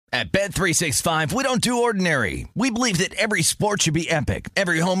At Bet365, we don't do ordinary. We believe that every sport should be epic.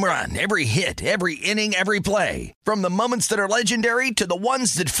 Every home run, every hit, every inning, every play. From the moments that are legendary to the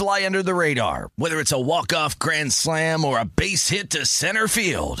ones that fly under the radar. Whether it's a walk-off grand slam or a base hit to center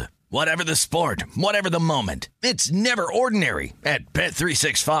field. Whatever the sport, whatever the moment. It's never ordinary at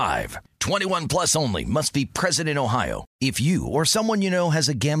Bet365. 21 plus only. Must be present in Ohio. If you or someone you know has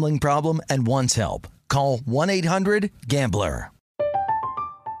a gambling problem and wants help, call 1-800-GAMBLER.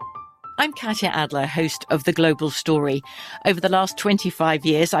 I'm Katya Adler, host of The Global Story. Over the last 25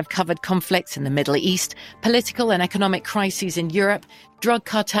 years, I've covered conflicts in the Middle East, political and economic crises in Europe, drug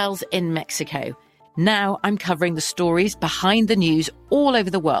cartels in Mexico. Now I'm covering the stories behind the news all over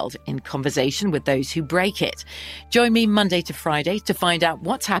the world in conversation with those who break it. Join me Monday to Friday to find out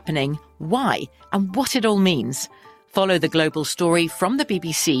what's happening, why, and what it all means. Follow The Global Story from the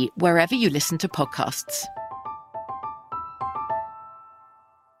BBC wherever you listen to podcasts.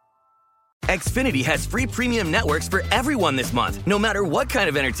 Xfinity has free premium networks for everyone this month, no matter what kind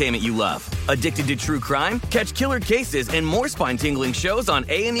of entertainment you love. Addicted to true crime? Catch killer cases and more spine-tingling shows on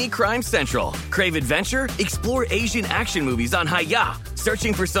A&E Crime Central. Crave adventure? Explore Asian action movies on Hi-YAH.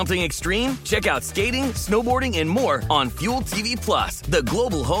 Searching for something extreme? Check out skating, snowboarding, and more on Fuel TV Plus, the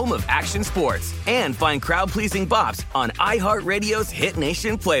global home of action sports. And find crowd-pleasing bops on iHeartRadio's Hit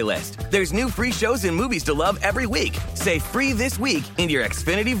Nation playlist. There's new free shows and movies to love every week. Say free this week in your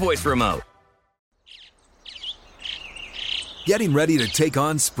Xfinity voice remote. Getting ready to take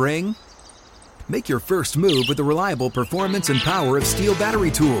on spring? Make your first move with the reliable performance and power of Steel battery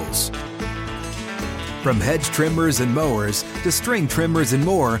tools. From hedge trimmers and mowers to string trimmers and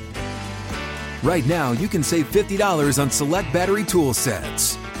more, right now you can save $50 on select battery tool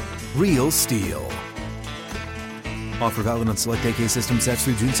sets. Real Steel. Offer valid on select AK system sets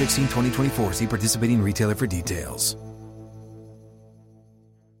through June 16, 2024. See participating retailer for details.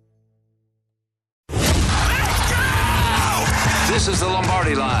 This is the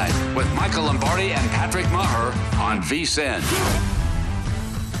Lombardi Line with Michael Lombardi and Patrick Maher on VSiN.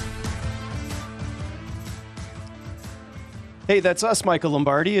 Hey, that's us, Michael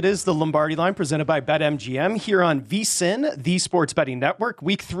Lombardi. It is the Lombardi Line presented by BetMGM here on VSiN, the Sports Betting Network,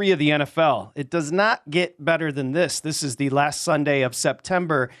 Week 3 of the NFL. It does not get better than this. This is the last Sunday of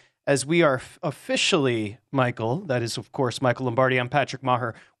September as we are officially, Michael, that is, of course, Michael Lombardi. I'm Patrick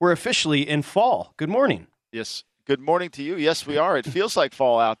Maher. We're officially in fall. Good morning. Yes. Good morning to you. Yes, we are. It feels like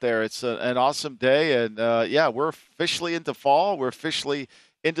fall out there. It's an awesome day. And, we're officially into fall. We're officially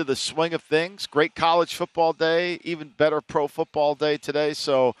into the swing of things. Great college football day, even better pro football day today.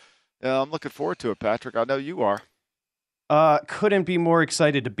 So I'm looking forward to it, Patrick. I know you are. Couldn't be more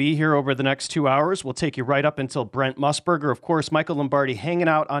excited to be here over the next 2 hours. We'll take you right up until Brent Musburger. Of course, Michael Lombardi hanging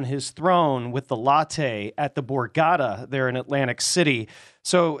out on his throne with the latte at the Borgata there in Atlantic City.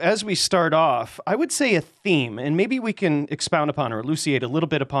 So as we start off, I would say a theme, and maybe we can expound upon or elucidate a little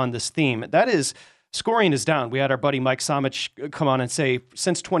bit upon this theme. That is, scoring is down. We had our buddy Mike Somich come on and say,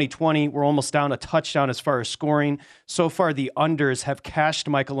 since 2020, we're almost down a touchdown as far as scoring. So far, the unders have cashed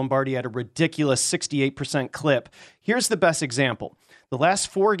Michael Lombardi at a ridiculous 68% clip. Here's the best example. The last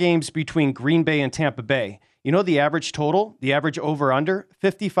 4 games between Green Bay and Tampa Bay, you know the average total, the average over-under,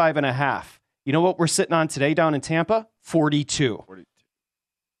 55.5. You know what we're sitting on today down in Tampa? 42.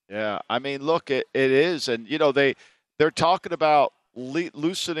 Yeah, I mean, look, it is. And, they're talking about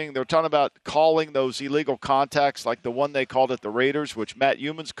loosening. They're talking about calling those illegal contacts like the one they called at the Raiders, which Matt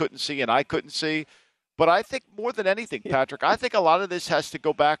Humans couldn't see and I couldn't see. But I think more than anything, Patrick, I think a lot of this has to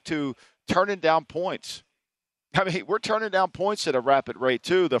go back to turning down points. I mean, we're turning down points at a rapid rate,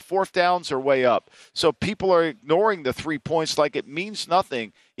 too. The fourth downs are way up. So people are ignoring the 3 points like it means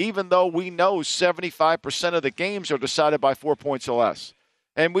nothing, even though we know 75% of the games are decided by 4 points or less.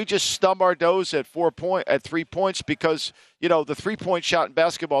 And we just stub our toes at 3 points because, the 3-point shot in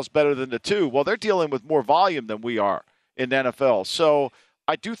basketball is better than the 2. Well, they're dealing with more volume than we are in the NFL. So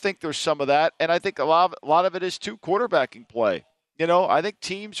I do think there's some of that. And I think a lot of it is, too, quarterbacking play. I think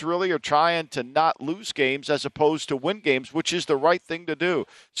teams really are trying to not lose games as opposed to win games, which is the right thing to do.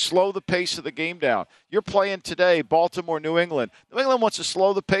 Slow the pace of the game down. You're playing today, Baltimore, New England. New England wants to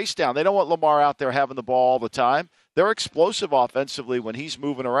slow the pace down. They don't want Lamar out there having the ball all the time. They're explosive offensively when he's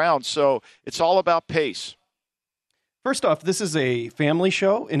moving around. So it's all about pace. First off, this is a family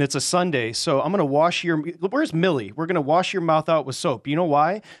show, and it's a Sunday, so I'm going to wash your... Where's Millie? We're going to wash your mouth out with soap. You know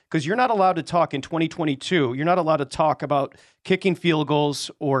why? Because you're not allowed to talk in 2022. You're not allowed to talk about kicking field goals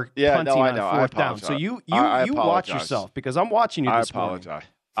or punting on fourth down. So you watch yourself, because I'm watching you this morning.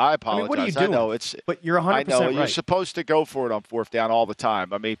 I apologize. I mean, what are you doing? I know it's, but you're 100% right. I know you're supposed to go for it on fourth down all the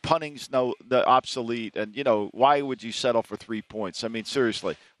time. I mean, punting's the obsolete, and why would you settle for 3 points? I mean,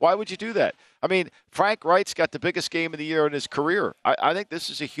 seriously, why would you do that? I mean, Frank Wright's got the biggest game of the year in his career. I think this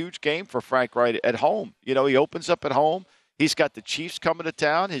is a huge game for Frank Wright at home. He opens up at home. He's got the Chiefs coming to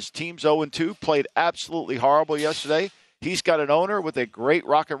town. His team's 0-2, played absolutely horrible yesterday. He's got an owner with a great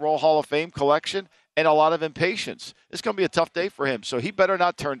Rock and Roll Hall of Fame collection and a lot of impatience. It's going to be a tough day for him, so he better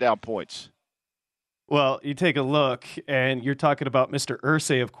not turn down points. Well, you take a look, and you're talking about Mr.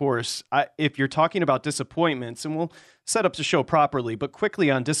 Irsay, of course. If you're talking about disappointments, and we'll set up the show properly, but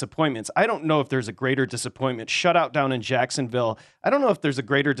quickly on disappointments, I don't know if there's a greater disappointment. Shutout down in Jacksonville. I don't know if there's a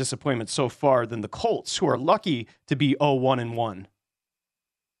greater disappointment so far than the Colts, who are lucky to be 0-1-1.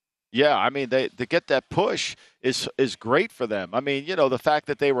 Yeah, I mean, to get that push is great for them. I mean, the fact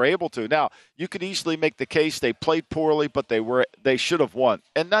that they were able to. Now, you could easily make the case they played poorly, but they should have won,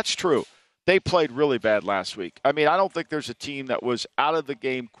 and that's true. They played really bad last week. I mean, I don't think there's a team that was out of the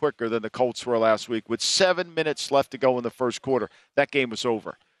game quicker than the Colts were last week. With 7 minutes left to go in the first quarter, that game was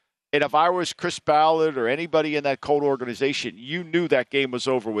over. And if I was Chris Ballard or anybody in that Colt organization, you knew that game was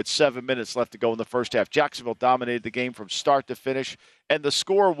over with 7 minutes left to go in the first half. Jacksonville dominated the game from start to finish, and the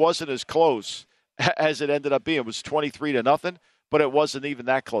score wasn't as close as it ended up being. It was 23-0. But it wasn't even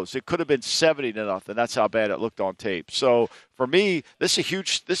that close. It could have been 70-0. That's how bad it looked on tape. So for me, this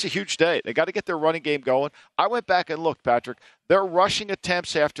is a huge day. They got to get their running game going. I went back and looked, Patrick. Their rushing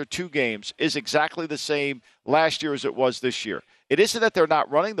attempts after 2 games is exactly the same last year as it was this year. It isn't that they're not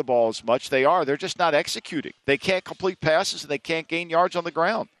running the ball as much. They are. They're just not executing. They can't complete passes, and they can't gain yards on the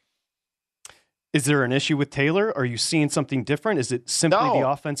ground. Is there an issue with Taylor? Are you seeing something different? Is it simply the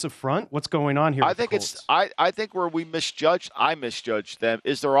offensive front? What's going on here? I think I think where I misjudged them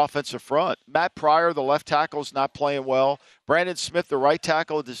is their offensive front. Matt Pryor, the left tackle, is not playing well. Brandon Smith, the right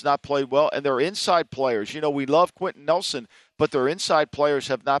tackle, does not play well. And their inside players, we love Quentin Nelson, but their inside players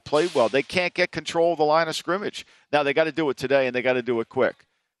have not played well. They can't get control of the line of scrimmage. Now, they got to do it today, and they got to do it quick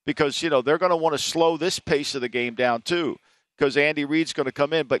because, they're going to want to slow this pace of the game down too, because Andy Reid's going to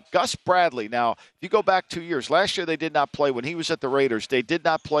come in. But Gus Bradley, now, if you go back 2 years, last year they did not play. When he was at the Raiders, they did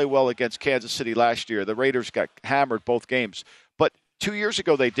not play well against Kansas City last year. The Raiders got hammered both games. But 2 years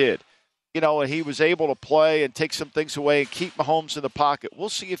ago they did. And he was able to play and take some things away and keep Mahomes in the pocket. We'll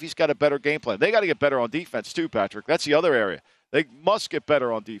see if he's got a better game plan. They got to get better on defense too, Patrick. That's the other area. They must get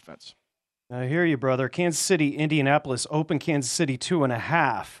better on defense. I hear you, brother. Kansas City, Indianapolis, open Kansas City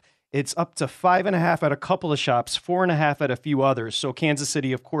 2.5. It's up to 5.5 at a couple of shops, 4.5 at a few others. So Kansas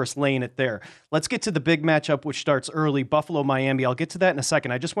City, of course, laying it there. Let's get to the big matchup, which starts early, Buffalo, Miami. I'll get to that in a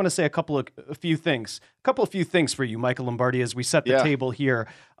second. I just want to say a few things for you, Michael Lombardi, as we set the table here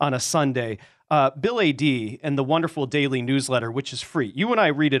on a Sunday. Bill A.D. and the wonderful daily newsletter, which is free. You and I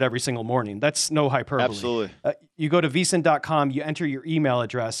read it every single morning. That's no hyperbole. Absolutely. You go to VSiN.com, you enter your email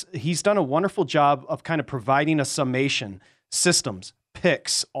address. He's done a wonderful job of kind of providing a summation, systems,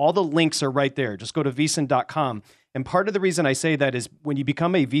 picks, all the links are right there. Just go to VSiN.com. And part of the reason I say that is when you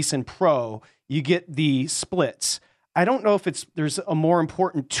become a VSiN Pro, you get the splits. I don't know if there's a more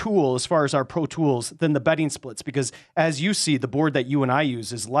important tool as far as our pro tools than the betting splits, because as you see, the board that you and I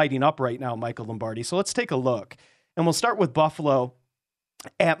use is lighting up right now, Michael Lombardi. So let's take a look. And we'll start with Buffalo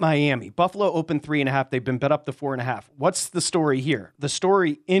at Miami. Buffalo opened 3.5. They've been bet up to 4.5. What's the story here? The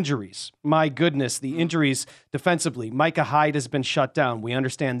story, injuries. My goodness, the injuries defensively. Micah Hyde has been shut down. We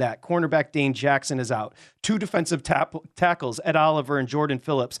understand that. Cornerback Dane Jackson is out. 2 defensive tackles, Ed Oliver and Jordan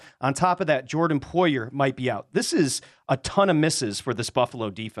Phillips. On top of that, Jordan Poyer might be out. This is a ton of misses for this Buffalo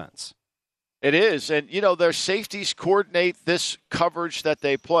defense. It is. And, their safeties coordinate this coverage that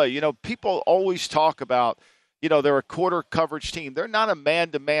they play. People always talk about, they're a quarter coverage team. They're not a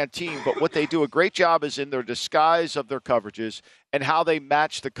man-to-man team, but what they do a great job is in their disguise of their coverages and how they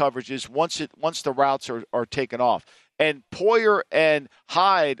match the coverages once the routes are taken off. And Poyer and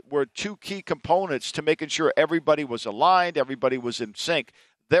Hyde were 2 key components to making sure everybody was aligned, everybody was in sync.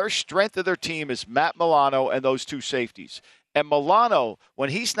 Their strength of their team is Matt Milano and those 2 safeties. And Milano,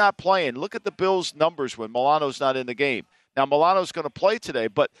 when he's not playing, look at the Bills' numbers when Milano's not in the game. Now, Milano's going to play today,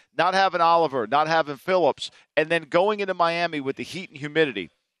 but not having Oliver, not having Phillips, and then going into Miami with the heat and humidity,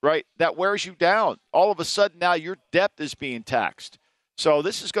 right, that wears you down. All of a sudden now your depth is being taxed. So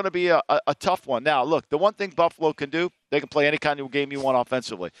this is going to be a tough one. Now, look, the one thing Buffalo can do, they can play any kind of game you want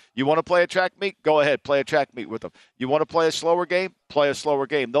offensively. You want to play a track meet? Go ahead, play a track meet with them. You want to play a slower game? Play a slower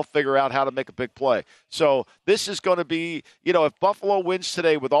game. They'll figure out how to make a big play. So this is going to be, if Buffalo wins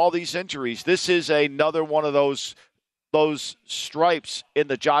today with all these injuries, this is another one of those those stripes in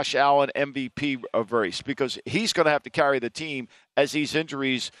the Josh Allen MVP race, because he's going to have to carry the team as these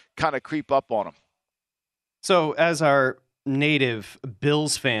injuries kind of creep up on him. So as our native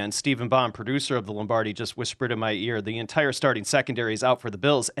Bills fan, Stephen Bond, producer of the Lombardi, just whispered in my ear, the entire starting secondary is out for the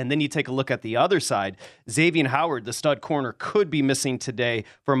Bills. And then you take a look at the other side. Xavier Howard, the stud corner, could be missing today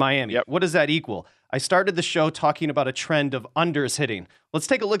for Miami. Yep. What does that equal? I started the show talking about a trend of unders hitting. Let's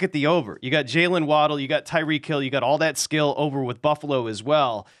take a look at the over. You got Jalen Waddle, you got Tyreek Hill, you got all that skill over with Buffalo as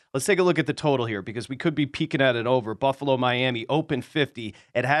well. Let's take a look at the total here, because we could be peeking at it over. Buffalo, Miami, open 50.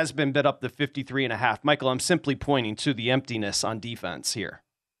 It has been bid up to 53.5. Michael, I'm simply pointing to the emptiness on defense here.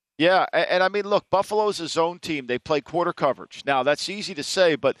 Yeah, and I mean, look, Buffalo's a zone team. They play quarter coverage. Now, that's easy to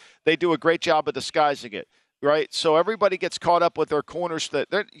say, but they do a great job of disguising it. Right, so everybody gets caught up with their corners. That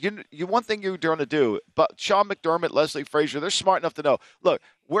one thing you're going to do, but Sean McDermott, Leslie Frazier, they're smart enough to know. Look,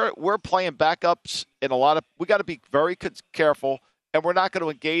 we're playing backups in a lot of. We got to be very careful, and we're not going to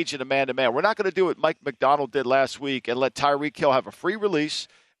engage in a man-to-man. We're not going to do what Mike McDonald did last week and let Tyreek Hill have a free release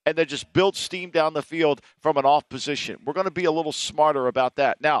and then just build steam down the field from an off position. We're going to be a little smarter about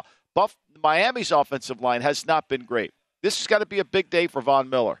that. Now, Miami's offensive line has not been great. This has got to be a big day for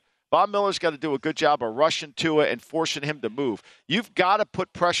Von Miller. Von Miller's got to do a good job of rushing Tua and forcing him to move. You've got to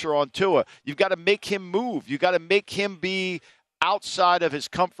put pressure on Tua. You've got to make him move. You've got to make him be outside of his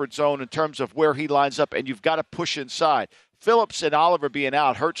comfort zone in terms of where he lines up, and you've got to push inside. Phillips and Oliver being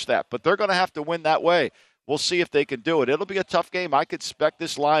out hurts that, but they're going to have to win that way. We'll see if they can do it. It'll be a tough game. I could expect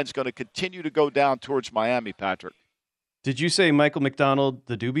this line's going to continue to go down towards Miami, Patrick. Did you say Michael McDonald,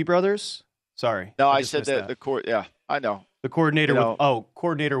 the Doobie Brothers? Sorry. No, I said the court. Yeah, I know. The coordinator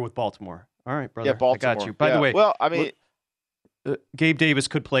coordinator with Baltimore. All right, brother. Yeah, Baltimore. I got you. By the way, well, I mean, Gabe Davis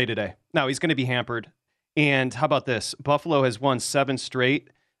could play today. Now, he's going to be hampered. And how about this? Buffalo has won 7 straight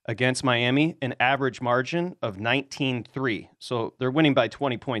against Miami, an average margin of 19-3. So they're winning by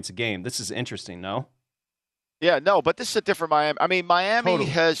 20 points a game. This is interesting, no? Yeah, no, but this is a different Miami. I mean, Miami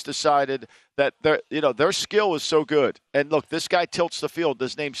has decided that their skill is so good. And look, this guy tilts the field.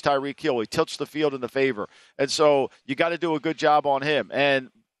 His name's Tyreek Hill. He tilts the field in the favor. And so you got to do a good job on him.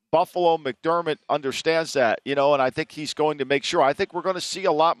 And Buffalo, McDermott understands that, and I think he's going to make sure. I think we're going to see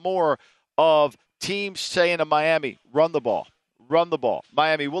a lot more of teams saying to Miami, run the ball. Run the ball.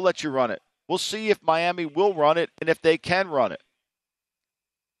 Miami, we'll let you run it. We'll see if Miami will run it and if they can run it.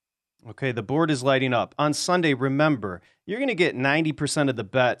 Okay, the board is lighting up. On Sunday, remember, you're going to get 90% of the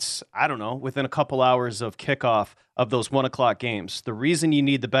bets, within a couple hours of kickoff of those 1 o'clock games. The reason you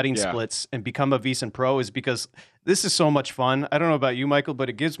need the betting splits and become a VSiN Pro is because this is so much fun. I don't know about you, Michael, but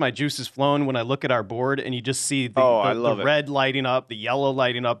it gives my juices flowing when I look at our board and you just see the red lighting up, the yellow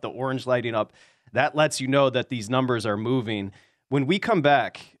lighting up, the orange lighting up. That lets you know that these numbers are moving. When we come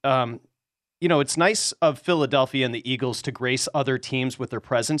back, it's nice of Philadelphia and the Eagles to grace other teams with their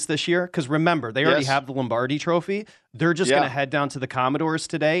presence this year. Because remember, they already have the Lombardi trophy. They're just going to head down to the Commodores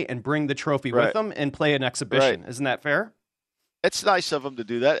today and bring the trophy with them and play an exhibition. Isn't that fair? It's nice of them to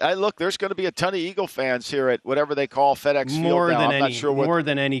do that. Look, there's going to be a ton of Eagle fans here at whatever they call FedEx Field now. More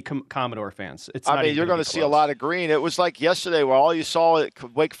than any Commodore fans. You're going to see a lot of green. It was like yesterday where all you saw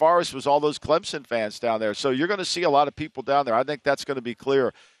at Wake Forest was all those Clemson fans down there. So you're going to see a lot of people down there. I think that's going to be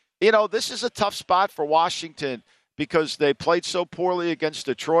clear. This is a tough spot for Washington because they played so poorly against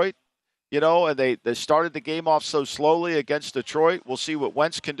Detroit, and they started the game off so slowly against Detroit. We'll see what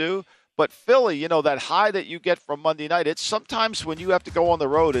Wentz can do. But Philly, that high that you get from Monday night, it's sometimes when you have to go on the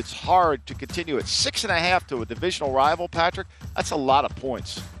road, it's hard to continue. It's 6.5 to a divisional rival, Patrick. That's a lot of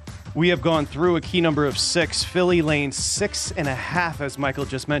points. We have gone through a key number of 6. Philly laying 6.5, as Michael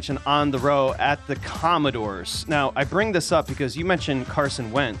just mentioned, on the row at the Commodores. Now, I bring this up because you mentioned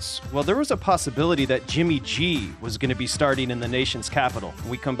Carson Wentz. Well, there was a possibility that Jimmy G was going to be starting in the nation's capital. When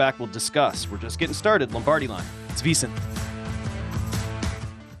we come back, we'll discuss. We're just getting started. Lombardi Line. It's VSiN.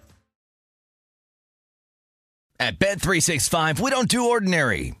 At Bet365, we don't do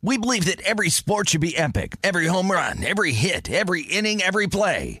ordinary. We believe that every sport should be epic. Every home run, every hit, every inning, every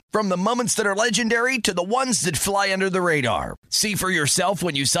play. From the moments that are legendary to the ones that fly under the radar. See for yourself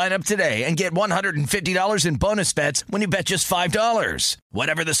when you sign up today and get $150 in bonus bets when you bet just $5.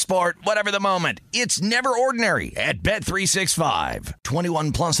 Whatever the sport, whatever the moment, it's never ordinary at Bet365.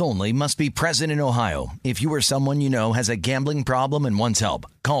 21 plus only. Must be present in Ohio. If you or someone you know has a gambling problem and wants help,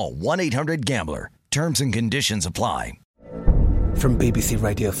 call 1-800-GAMBLER. Terms and conditions apply. From BBC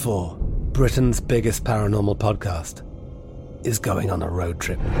Radio 4, Britain's biggest paranormal podcast is going on a road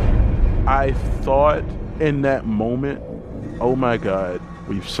trip. I thought in that moment, oh my God,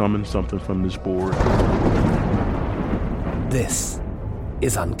 we've summoned something from this board. This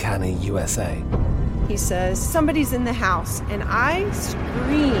is Uncanny USA. He says, somebody's in the house, and I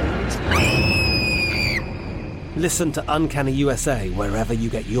screamed. Listen to Uncanny USA wherever you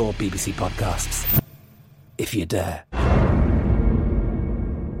get your BBC podcasts, if you dare.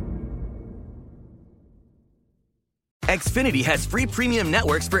 Xfinity has free premium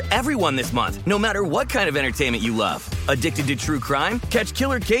networks for everyone this month, no matter what kind of entertainment you love. Addicted to true crime? Catch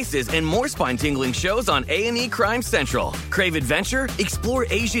killer cases and more spine-tingling shows on A&E Crime Central. Crave adventure? Explore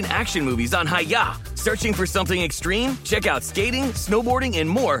Asian action movies on Hi-YAH. Searching for something extreme? Check out skating, snowboarding, and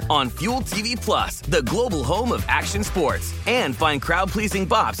more on Fuel TV Plus, the global home of action sports. And find crowd-pleasing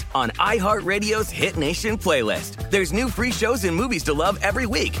bops on iHeartRadio's Hit Nation playlist. There's new free shows and movies to love every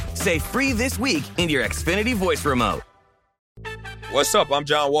week. Say free this week in your Xfinity voice remote. What's up? I'm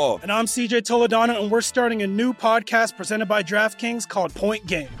John Wall. And I'm CJ Toledano, and we're starting a new podcast presented by DraftKings called Point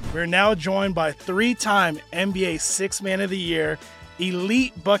Game. We're now joined by three-time NBA Sixth Man of the Year,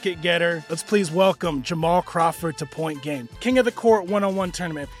 elite bucket getter. Let's please welcome Jamal Crawford to Point Game. King of the Court one-on-one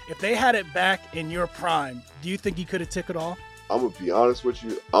tournament. If they had it back in your prime, do you think you could have took it all? I'm going to be honest with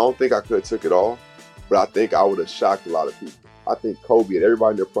you. I don't think I could have took it all, but I think I would have shocked a lot of people. I think Kobe and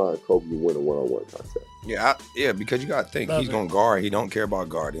everybody in their prime, Kobe would win a one-on-one contest. Yeah, because you got to think, he's going to guard. He don't care about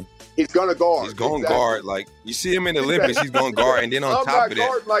guarding. He's going to guard. He's going to guard. Like, you see him in the Olympics, he's going to guard. And then on top of that.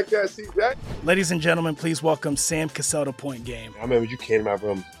 I'm not like that, CJ. Ladies and gentlemen, please welcome Sam Cassell to Point Game. I remember you came to my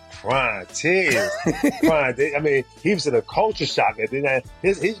room crying, tears, crying. I mean, he was in a culture shock. And then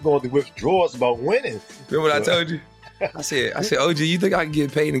he's going through withdrawals about winning. Remember what I told you? I said, OG, you think I can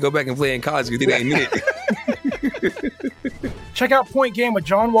get paid and go back and play in college because it ain't it? Check out Point Game with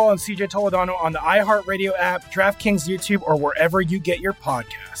John Wall and CJ Toledano on the iHeartRadio app, DraftKings YouTube, or wherever you get your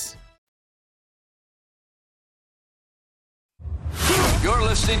podcasts. You're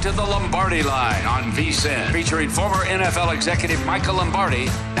listening to The Lombardi Line on VSiN, featuring former NFL executive Michael Lombardi.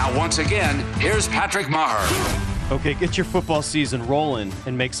 Now, once again, here's Patrick Maher. Okay, get your football season rolling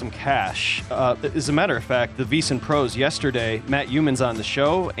and make some cash. As a matter of fact, the VSiN Pros yesterday, Matt Youmans on the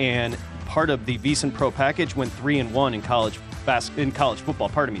show, and part of the VSiN Pro package went 3-1 in college football.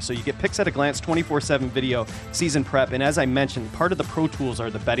 So you get picks at a glance, 24/7 video, season prep, and as I mentioned, part of the Pro Tools are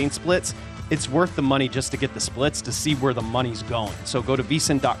the betting splits. It's worth the money just to get the splits to see where the money's going. So go to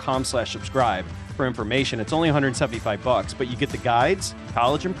vsin.com/subscribe for information. It's only $175, but you get the guides,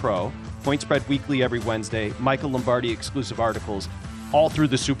 college and pro, point spread weekly every Wednesday, Michael Lombardi exclusive articles, all through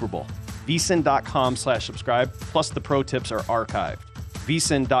the Super Bowl. vsin.com/subscribe, plus the pro tips are archived.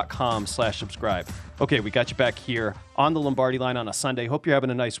 vsin.com/subscribe. Okay, we got you back here on the Lombardi Line on a Sunday. Hope you're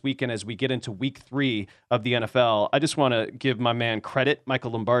having a nice weekend as we get into week 3 of the NFL. I just want to give my man credit,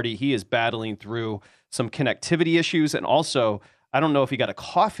 Michael Lombardi. He is battling through some connectivity issues, and also, I don't know if he got a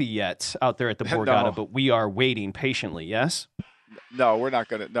coffee yet out there at the Borgata, no. But we are waiting patiently, yes? No, we're not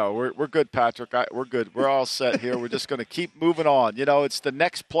going to. No, we're good, Patrick. We're good. We're all set here. We're just going to keep moving on. You know, it's the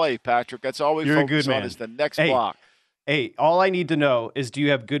next play, Patrick. That's all we focus on is the next block. Hey, all I need to know is, do you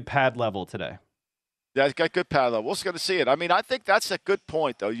have good pad level today? Yeah, it's got good pad level. We're just going to see it. I mean, I think that's a good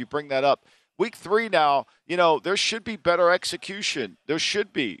point, though. You bring that up. Week 3 now, you know, there should be better execution. There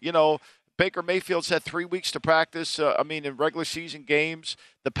should be. You know, Baker Mayfield's had 3 weeks to practice, in regular season games.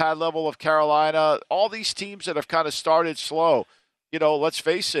 The pad level of Carolina, all these teams that have kind of started slow. You know, let's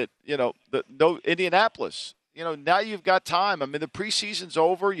face it, you know, Indianapolis, you know, now you've got time. I mean, the preseason's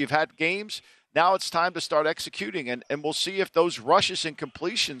over. You've had games. Now it's time to start executing, and we'll see if those rushes and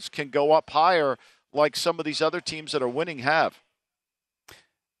completions can go up higher like some of these other teams that are winning have.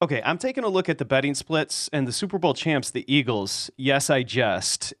 Okay, I'm taking a look at the betting splits, and the Super Bowl champs, the Eagles, yes, I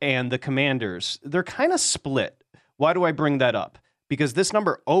jest, and the Commanders, they're kind of split. Why do I bring that up? Because this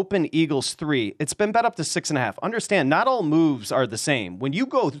number, open Eagles 3, it's been bet up to 6.5. Understand, not all moves are the same. When you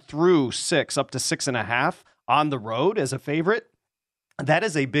go through 6 up to 6.5 on the road as a favorite, that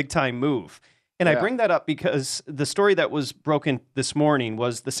is a big-time move. And I bring that up because the story that was broken this morning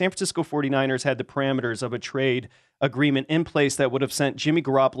was the San Francisco 49ers had the parameters of a trade agreement in place that would have sent Jimmy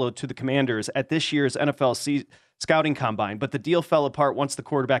Garoppolo to the Commanders at this year's NFL scouting combine. But the deal fell apart once the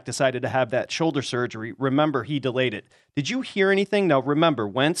quarterback decided to have that shoulder surgery. Remember, he delayed it. Did you hear anything? Now, remember,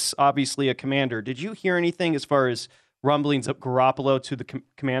 Wentz, obviously a Commander. Did you hear anything as far as rumblings of Garoppolo to the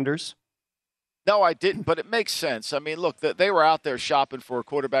Commanders? No, I didn't, but it makes sense. I mean, look, they were out there shopping for a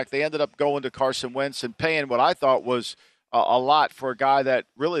quarterback. They ended up going to Carson Wentz and paying what I thought was a lot for a guy that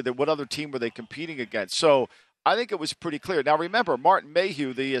really, what other team were they competing against? So I think it was pretty clear. Now, remember, Martin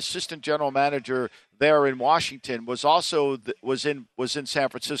Mayhew, the assistant general manager there in Washington, was also was in San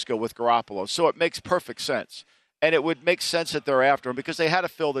Francisco with Garoppolo. So it makes perfect sense. And it would make sense that they're after him because they had to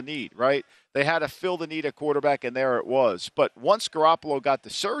fill the need, right? They had to fill the need at quarterback, and there it was. But once Garoppolo got the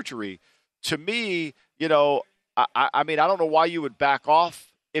surgery, to me, I mean, I don't know why you would back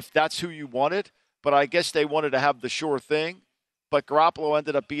off if that's who you wanted, but I guess they wanted to have the sure thing. But Garoppolo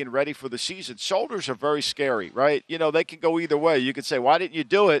ended up being ready for the season. Shoulders are very scary, right? They can go either way. You could say, why didn't you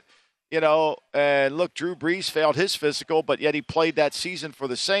do it? And look, Drew Brees failed his physical, but yet he played that season for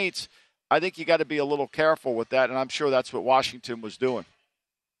the Saints. I think you got to be a little careful with that, and I'm sure that's what Washington was doing.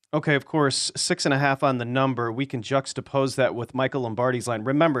 Okay, of course, 6.5 on the number. We can juxtapose that with Michael Lombardi's line.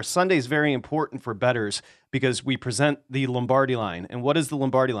 Remember, Sunday's very important for bettors because we present the Lombardi line. And what is the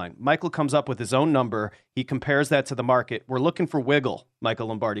Lombardi line? Michael comes up with his own number. He compares that to the market. We're looking for wiggle, Michael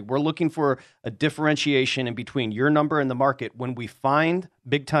Lombardi. We're looking for a differentiation in between your number and the market. When we find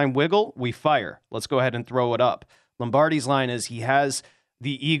big-time wiggle, we fire. Let's go ahead and throw it up. Lombardi's line is he has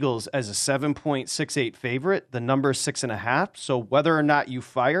the Eagles as a 7.68 favorite. The number is 6.5. So whether or not you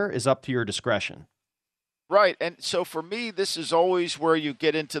fire is up to your discretion. Right. And so for me, this is always where you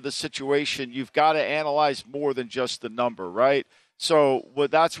get into the situation. You've got to analyze more than just the number, right? So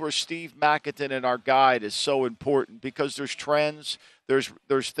that's where Steve Mackinton in our guide is so important because there's trends.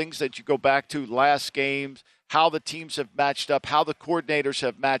 There's things that you go back to last games, how the teams have matched up, how the coordinators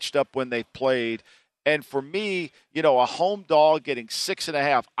have matched up when they've played. And for me, a home dog getting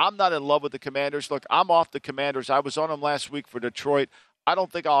 6.5. I'm not in love with the Commanders. Look, I'm off the Commanders. I was on them last week for Detroit. I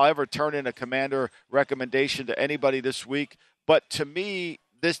don't think I'll ever turn in a Commander recommendation to anybody this week. But to me,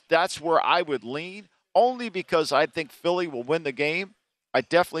 that's where I would lean, only because I think Philly will win the game. I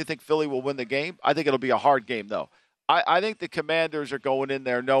definitely think Philly will win the game. I think it'll be a hard game, though. I think the Commanders are going in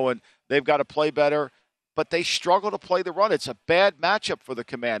there knowing they've got to play better. But they struggle to play the run. It's a bad matchup for the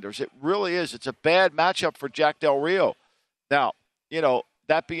Commanders. It really is. It's a bad matchup for Jack Del Rio. Now,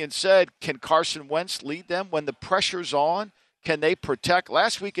 that being said, can Carson Wentz lead them when the pressure's on? Can they protect?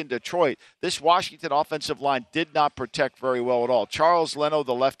 Last week in Detroit, this Washington offensive line did not protect very well at all. Charles Leno,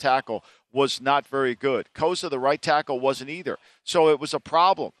 the left tackle, was not very good. Koza, the right tackle, wasn't either. So it was a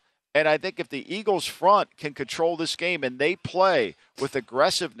problem. And I think if the Eagles front can control this game and they play with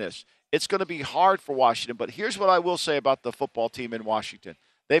aggressiveness, it's going to be hard for Washington. But here's what I will say about the football team in Washington.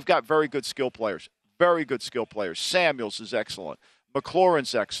 They've got very good skill players. Very good skill players. Samuels is excellent.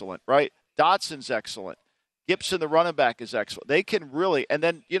 McLaurin's excellent, right? Dotson's excellent. Gibson, the running back, is excellent. They can really – and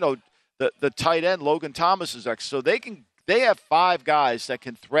then, the tight end, Logan Thomas, is excellent. So they have 5 guys that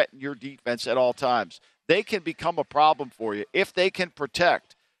can threaten your defense at all times. They can become a problem for you if they can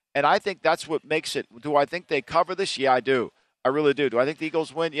protect. And I think that's what makes it – do I think they cover this? Yeah, I do. I really do. Do I think the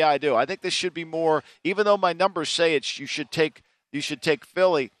Eagles win? Yeah, I do. I think this should be more, even though my numbers say you should take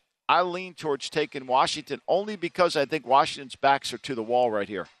Philly, I lean towards taking Washington only because I think Washington's backs are to the wall right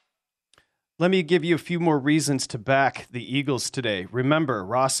here. Let me give you a few more reasons to back the Eagles today. Remember,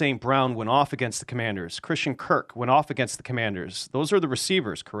 Ross St. Brown went off against the Commanders. Christian Kirk went off against the Commanders. Those are the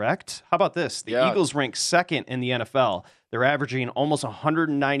receivers, correct? How about this? The Eagles rank second in the NFL. They're averaging almost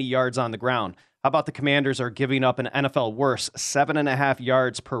 190 yards on the ground. How about the Commanders are giving up an NFL worst 7.5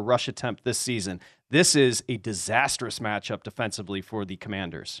 yards per rush attempt this season? This is a disastrous matchup defensively for the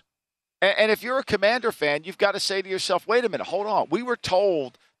Commanders. And if you're a Commander fan, you've got to say to yourself, wait a minute, hold on. We were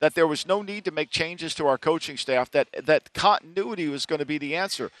told that there was no need to make changes to our coaching staff, that continuity was going to be the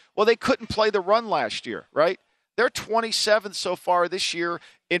answer. Well, they couldn't play the run last year, right? They're 27th so far this year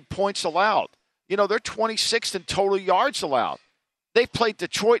in points allowed. They're 26th in total yards allowed. They've played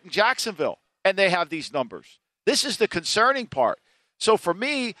Detroit and Jacksonville, and they have these numbers. This is the concerning part. So for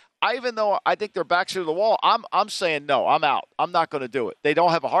me, even though I think their backs are to the wall, I'm saying no, I'm out. I'm not going to do it. They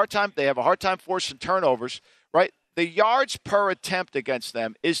don't have a hard time. They have a hard time forcing turnovers, right? The yards per attempt against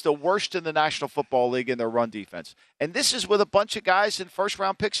them is the worst in the National Football League in their run defense. And this is with a bunch of guys in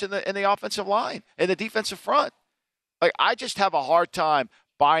first-round picks in the offensive line, in the defensive front. Like, I just have a hard time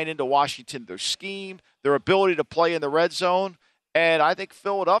buying into Washington, their scheme, their ability to play in the red zone. And I think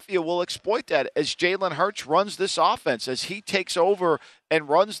Philadelphia will exploit that as Jalen Hurts runs this offense, as he takes over and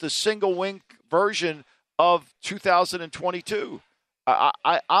runs the single-wing version of 2022.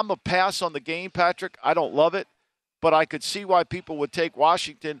 I'm a pass on the game, Patrick. I don't love it, but I could see why people would take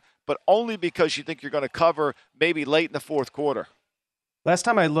Washington, but only because you think you're going to cover maybe late in the fourth quarter. Last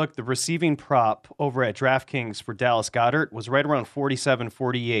time I looked, the receiving prop over at DraftKings for Dallas Goedert was right around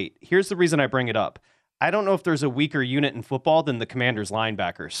 47-48. Here's the reason I bring it up. I don't know if there's a weaker unit in football than the Commanders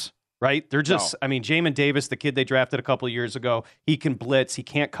linebackers, right? They're just, I mean, Jamin Davis, the kid they drafted a couple of years ago, he can blitz. He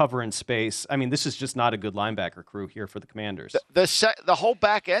can't cover in space. I mean, this is just not a good linebacker crew here for the Commanders. The whole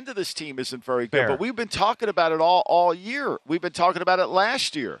back end of this team isn't very good, but we've been talking about it all year. We've been talking about it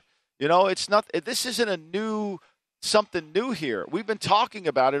last year. It's not, this isn't something new here. We've been talking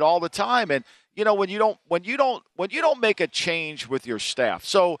about it all the time. And, when you don't make a change with your staff.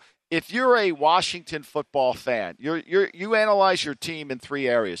 So if you're a Washington football fan, you analyze your team in 3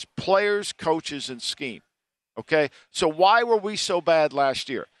 areas: players, coaches, and scheme. Okay? So why were we so bad last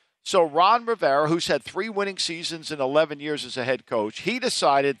year? So Ron Rivera, who's had 3 winning seasons in 11 years as a head coach, he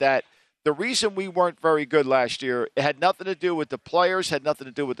decided that the reason we weren't very good last year, it had nothing to do with the players, had nothing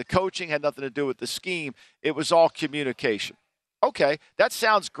to do with the coaching, had nothing to do with the scheme. It was all communication. Okay, that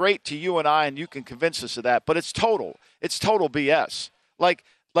sounds great to you and I, and you can convince us of that, but it's total BS. Like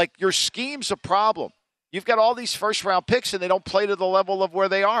your scheme's a problem. You've got all these first-round picks, and they don't play to the level of where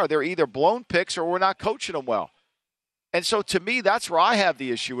they are. They're either blown picks or we're not coaching them well. And so to me, that's where I have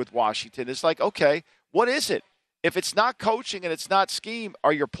the issue with Washington. It's like, okay, what is it? If it's not coaching and it's not scheme,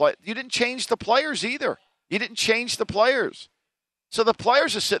 you didn't change the players either. You didn't change the players. So the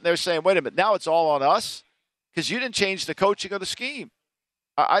players are sitting there saying, wait a minute, now it's all on us because you didn't change the coaching or the scheme.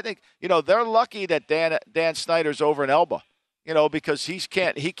 I think, they're lucky that Dan Snyder's over in Elba, because he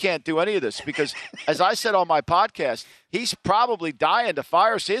can't do any of this because, as I said on my podcast, he's probably dying to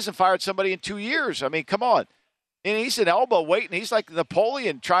fire. So he hasn't fired somebody in 2 years. I mean, come on. And he's in Elba waiting. He's like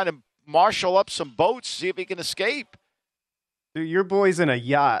Napoleon trying to marshal up some boats, see if he can escape. Dude, your boy's in a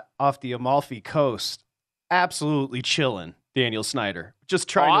yacht off the Amalfi Coast, absolutely chilling. Daniel Snyder just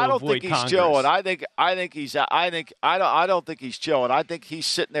trying to avoid Congress. I don't think he's chilling. I don't think he's chilling. I think he's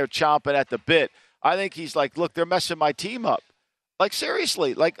sitting there chomping at the bit. I think he's like, look, they're messing my team up. Like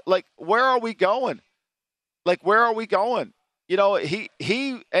seriously, like where are we going? Like where are we going? He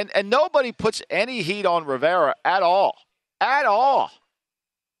and nobody puts any heat on Rivera at all. At all.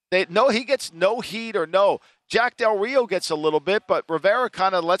 He gets no heat or no. Jack Del Rio gets a little bit, but Rivera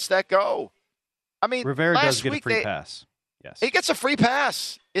kind of lets that go. I mean, Rivera does get a free pass. Yes. He gets a free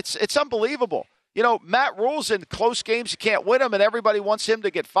pass. It's unbelievable. Matt Rule's in close games. You can't win them, and everybody wants him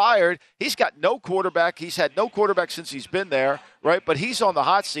to get fired. He's got no quarterback. He's had no quarterback since he's been there, right? But he's on the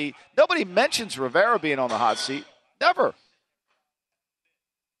hot seat. Nobody mentions Rivera being on the hot seat. Never.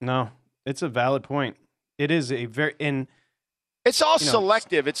 No, it's a valid point. It is a very It's all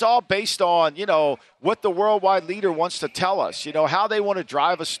selective. It's all based on, what the worldwide leader wants to tell us, how they want to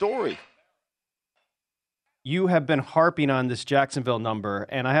drive a story. You have been harping on this Jacksonville number,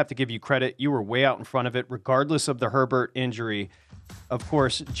 and I have to give you credit. You were way out in front of it, regardless of the Herbert injury. Of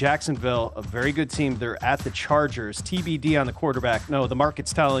course, Jacksonville, a very good team. They're at the Chargers. TBD on the quarterback. No, the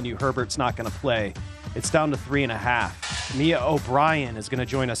market's telling you Herbert's not going to play. It's down to 3.5. Mia O'Brien is going to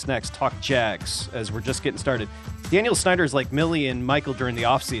join us next, talk Jags, as we're just getting started. Daniel Snyder's like Millie and Michael during the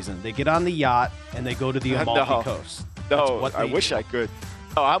offseason. They get on the yacht, and they go to the Amalfi Coast. I wish I could.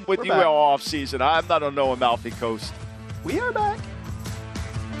 No, I'm with you all off season. I'm not on no Amalfi Coast. We are back.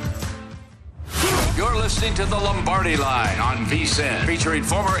 You're listening to the Lombardi Line on VSiN, featuring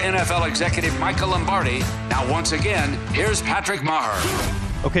former NFL executive Michael Lombardi. Now, once again, here's Patrick Maher.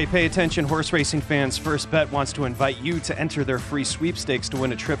 Okay, pay attention, horse racing fans. First Bet wants to invite you to enter their free sweepstakes to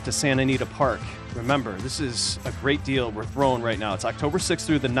win a trip to Santa Anita Park. Remember, this is a great deal we're throwing right now. It's October 6th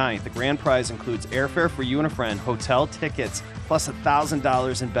through the 9th. The grand prize includes airfare for you and a friend, hotel tickets, plus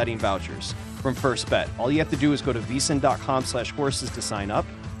 $1,000 in betting vouchers from First Bet. All you have to do is go to vsin.com/horses to sign up.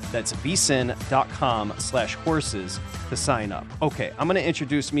 That's vsin.com/horses to sign up. Okay, I'm going to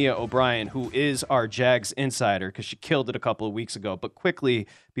introduce Mia O'Brien, who is our Jags insider, because she killed it a couple of weeks ago. But quickly,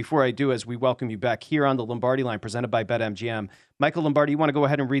 before I do, as we welcome you back here on the Lombardi Line, presented by BetMGM, Michael Lombardi, you want to go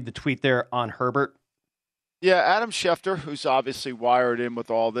ahead and read the tweet there on Herbert? Yeah, Adam Schefter, who's obviously wired in with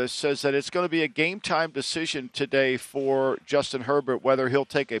all this, says that it's going to be a game-time decision today for Justin Herbert, whether he'll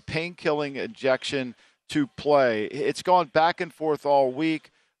take a pain-killing injection to play. It's gone back and forth all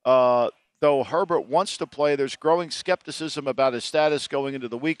week. Though Herbert wants to play, there's growing skepticism about his status going into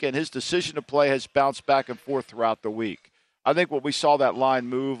the weekend. His decision to play has bounced back and forth throughout the week. I think when we saw that line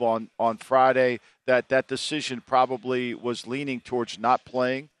move on Friday, that decision probably was leaning towards not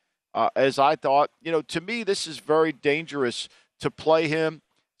playing. As I thought, to me, this is very dangerous to play him.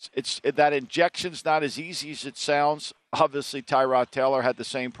 That injection's not as easy as it sounds. Obviously, Tyrod Taylor had the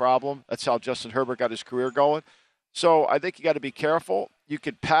same problem. That's how Justin Herbert got his career going. So I think you got to be careful. You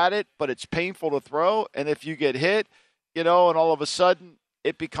could pat it, but it's painful to throw. And if you get hit, and all of a sudden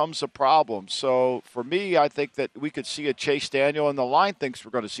it becomes a problem. So for me, I think that we could see a Chase Daniel, and the line thinks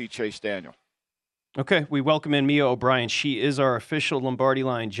we're going to see Chase Daniel. Okay, we welcome in Mia O'Brien. She is our official Lombardi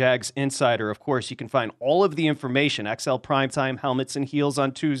Line Jags insider. Of course, you can find all of the information, XL Primetime, Helmets and Heels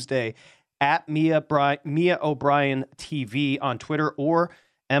on Tuesday, at Mia O'Brien TV on Twitter or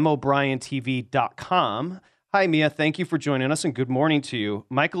MOBrienTV.com. Hi, Mia. Thank you for joining us, and good morning to you.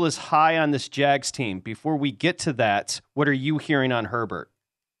 Michael is high on this Jags team. Before we get to that, what are you hearing on Herbert?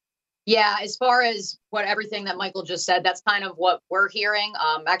 Yeah, as far as everything that Michael just said, that's kind of what we're hearing.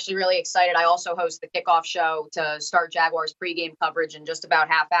 I'm actually really excited. I also host the kickoff show to start Jaguars pregame coverage in just about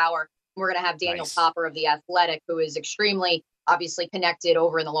half hour. We're going to have Daniel Popper of The Athletic, who is extremely obviously connected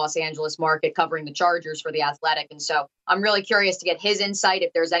over in the Los Angeles market, covering the Chargers for The Athletic. And so I'm really curious to get his insight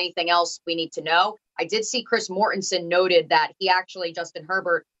if there's anything else we need to know. I did see Chris Mortensen noted that Justin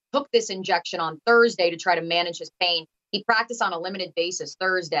Herbert, took this injection on Thursday to try to manage his pain. He practiced on a limited basis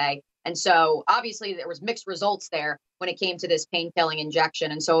Thursday. And so obviously there was mixed results there when it came to this pain-killing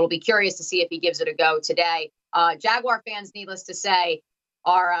injection. And so it'll be curious to see if he gives it a go today. Jaguar fans, needless to say,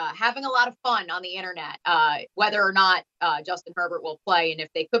 are having a lot of fun on the internet, whether or not Justin Herbert will play. And if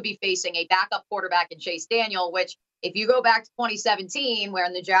they could be facing a backup quarterback in Chase Daniel, which if you go back to 2017,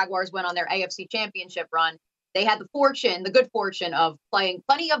 when the Jaguars went on their AFC championship run, they had the good fortune of playing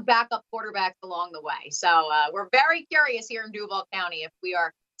plenty of backup quarterbacks along the way. So we're very curious here in Duval County if we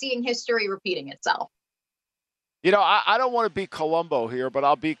are seeing history repeating itself. You know, I don't want to be Columbo here, but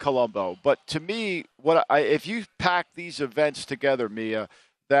I'll be Columbo. But to me, if you pack these events together, Mia,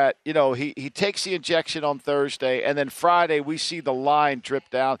 that, you know, he takes the injection on Thursday, and then Friday we see the line drip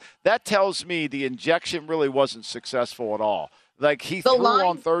down, that tells me the injection really wasn't successful at all. Like, he threw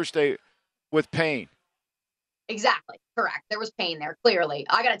on Thursday with pain. Exactly. Correct. There was pain there, clearly.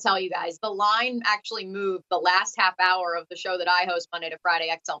 I got to tell you guys, the line actually moved the last half hour of the show that I host Monday to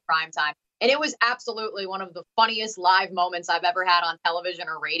Friday, XL Primetime. And it was absolutely one of the funniest live moments I've ever had on television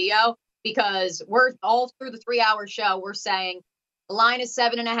or radio, because we're all through the 3-hour show. We're saying the line is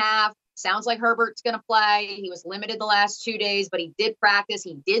 7.5. Sounds like Herbert's going to play. He was limited the last 2 days, but he did practice.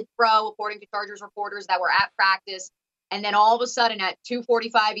 He did throw, according to Chargers reporters that were at practice. And then all of a sudden at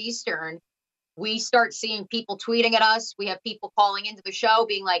 2:45 Eastern, we start seeing people tweeting at us. We have people calling into the show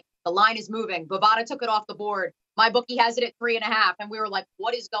being like, the line is moving. Bovada took it off the board. My bookie has it at 3.5. And we were like,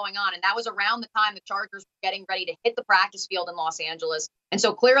 what is going on? And that was around the time the Chargers were getting ready to hit the practice field in Los Angeles. And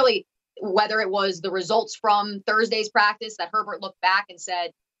so clearly, whether it was the results from Thursday's practice that Herbert looked back and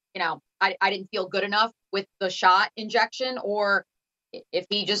said, you know, I didn't feel good enough with the shot injection, or if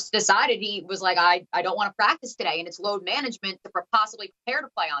he just decided he was like, I don't want to practice today, and it's load management to possibly prepare to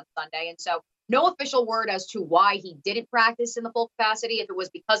play on Sunday. And so no official word as to why he didn't practice in the full capacity, if it was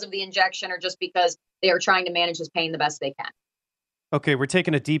because of the injection or just because they are trying to manage his pain the best they can. Okay, we're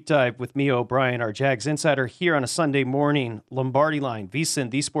taking a deep dive with Mia O'Brien, our Jags insider, here on a Sunday morning. Lombardi Line,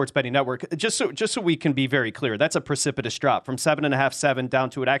 VSiN, the Sports Betting Network. Just so we can be very clear, that's a precipitous drop from 7.5, 7 down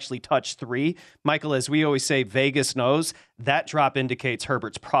to it actually touched 3. Michael, as we always say, Vegas knows that drop indicates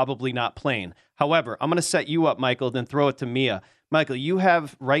Herbert's probably not playing. However, I'm going to set you up, Michael, then throw it to Mia. Michael, you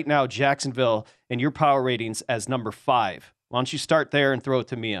have right now Jacksonville in your power ratings as number 5. Why don't you start there and throw it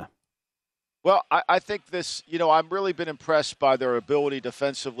to Mia? Well, I think this, you know, I've really been impressed by their ability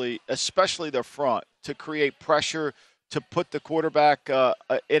defensively, especially their front, to create pressure, to put the quarterback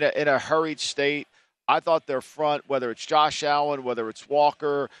in a hurried state. I thought their front, whether it's Josh Allen, whether it's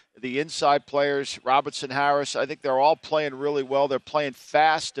Walker, the inside players, Robinson Harris, I think they're all playing really well. They're playing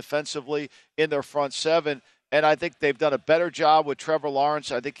fast defensively in their front seven, and I think they've done a better job with Trevor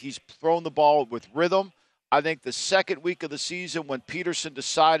Lawrence. I think he's thrown the ball with rhythm. I think the second week of the season, when Peterson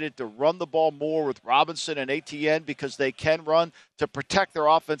decided to run the ball more with Robinson and Etienne because they can run to protect their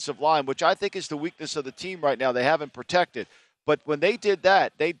offensive line, which I think is the weakness of the team right now. They haven't protected. But when they did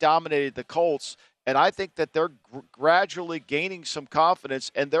that, they dominated the Colts, and I think that they're gradually gaining some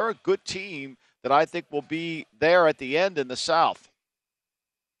confidence, and they're a good team that I think will be there at the end in the South.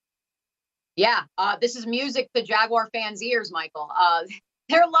 Yeah, this is music to Jaguar fans' ears, Michael.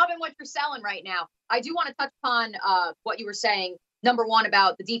 They're loving what you're selling right now. I do want to touch upon what you were saying, number one,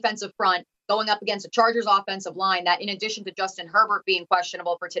 about the defensive front going up against the Chargers offensive line, that in addition to Justin Herbert being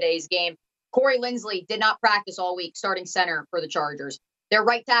questionable for today's game, Corey Linsley did not practice all week, starting center for the Chargers. Their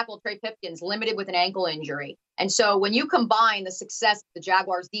right tackle, Trey Pipkins, limited with an ankle injury. And so when you combine the success the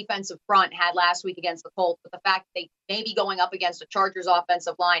Jaguars defensive front had last week against the Colts with the fact that they may be going up against a Chargers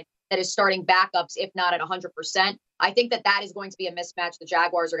offensive line that is starting backups, if not at 100%, I think that is going to be a mismatch the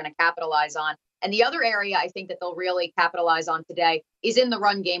Jaguars are going to capitalize on. And the other area I think that they'll really capitalize on today is in the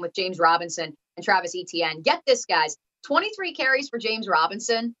run game with James Robinson and Travis Etienne. Get this, guys, 23 carries for James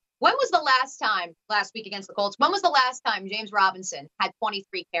Robinson. When was the last time last week against the Colts? When was the last time James Robinson had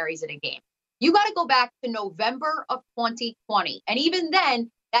 23 carries in a game? You got to go back to November of 2020. And even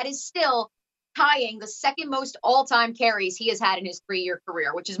then, that is still tying the second most all-time carries he has had in his 3-year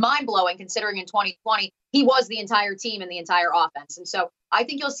career, which is mind-blowing considering in 2020, he was the entire team and the entire offense. And so I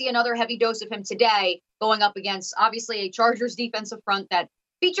think you'll see another heavy dose of him today going up against, obviously, a Chargers defensive front that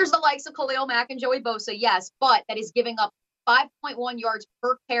features the likes of Khalil Mack and Joey Bosa, yes, but that is giving up 5.1 yards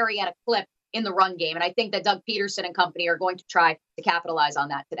per carry at a clip in the run game. And I think that Doug Peterson and company are going to try to capitalize on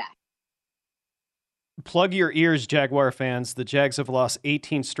that today. Plug your ears, Jaguar fans. The Jags have lost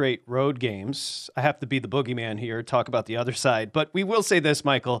 18 straight road games. I have to be the boogeyman here, talk about the other side. But we will say this,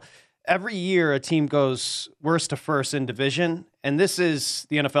 Michael. Every year, a team goes worst to first in division, and this is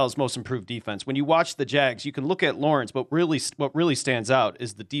the NFL's most improved defense. When you watch the Jags, you can look at Lawrence, but what really stands out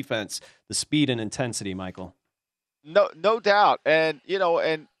is the defense, the speed and intensity, Michael. No doubt. And,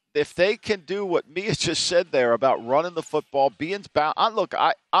 and if they can do what Mia just said there about running the football, being bound.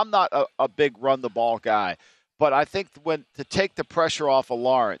 I'm not a big run the ball guy, but I think to take the pressure off of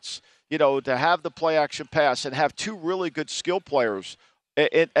Lawrence, to have the play action pass and have two really good skill players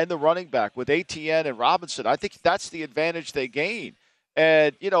and the running back with Etienne and Robinson, I think that's the advantage they gain.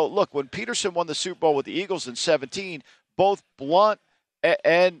 And, look, when Peterson won the Super Bowl with the Eagles in 2017, both Blunt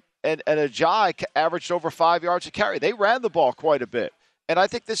and Ajayi averaged over 5 yards a carry. They ran the ball quite a bit. And I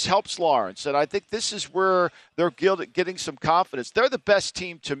think this helps Lawrence. And I think this is where they're getting some confidence. They're the best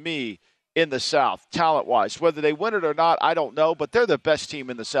team to me in the South, talent-wise. Whether they win it or not, I don't know, but they're the best team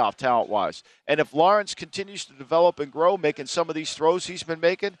in the South, talent-wise. And if Lawrence continues to develop and grow, making some of these throws he's been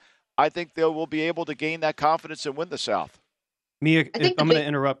making, I think they will be able to gain that confidence and win the South. Mia, I'm going to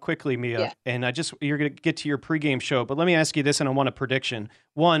interrupt quickly, Mia, and you're going to get to your pregame show, but let me ask you this, and I want a prediction.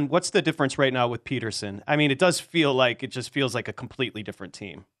 One, what's the difference right now with Peterson? I mean, it just feels like a completely different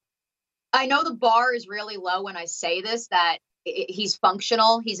team. I know the bar is really low when I say this, that he's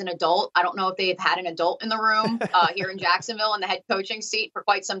functional. He's an adult. I don't know if they've had an adult in the room here in Jacksonville in the head coaching seat for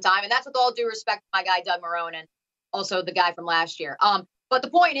quite some time. And that's with all due respect to my guy, Doug Marrone, and also the guy from last year. But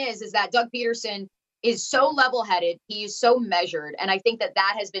the point is that Doug Peterson is so level-headed. He is so measured. And I think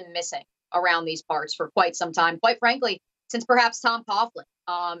that has been missing around these parts for quite some time, quite frankly, since perhaps Tom Coughlin.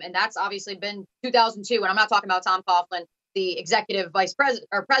 And that's obviously been 2002. And I'm not talking about Tom Coughlin, the executive vice president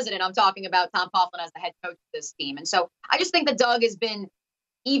or president. I'm talking about Tom Coughlin as the head coach of this team. And so I just think that Doug has been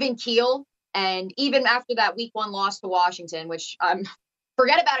even keel. And even after that week 1 loss to Washington, which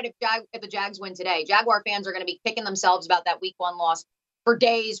forget about it if the Jags win today. Jaguar fans are going to be kicking themselves about that week 1 loss for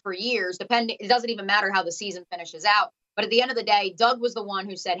days, for years, depending. It doesn't even matter how the season finishes out. But at the end of the day, Doug was the one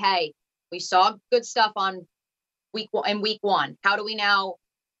who said, hey, we saw good stuff on week 1. How do we now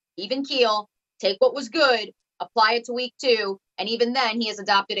even keel, take what was good, apply it to week 2? And even then, he has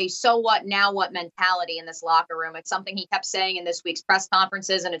adopted a so what, now what mentality in this locker room. It's something he kept saying in this week's press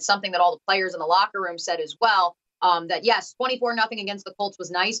conferences, and it's something that all the players in the locker room said as well, that yes, 24-0 against the Colts was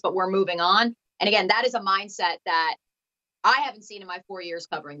nice, but we're moving on. And again, that is a mindset that I haven't seen in my 4 years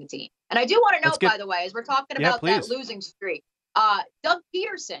covering the team. And I do want to note, by the way, as we're talking about that losing streak, Doug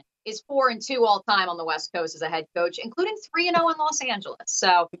Peterson is 4-2 all time on the West Coast as a head coach, including 3-0 in Los Angeles.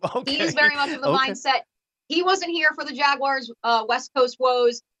 So he's very much of the mindset. He wasn't here for the Jaguars' West Coast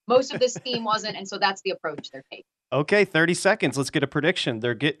woes. Most of this team wasn't. And so that's the approach they're taking. Okay, 30 seconds. Let's get a prediction.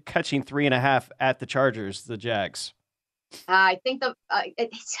 They're catching 3.5 at the Chargers, the Jags. I think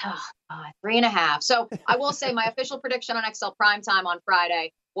it's 3.5. So I will say my official prediction on XL Primetime on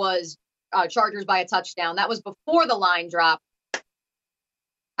Friday was Chargers by a touchdown. That was before the line drop.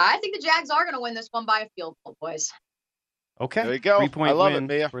 I think the Jags are going to win this one by a field goal, boys. Okay. There you go. 3-point I love win it,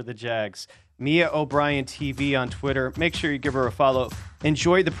 Mia. for the Jags. Mia O'Brien TV on Twitter. Make sure you give her a follow.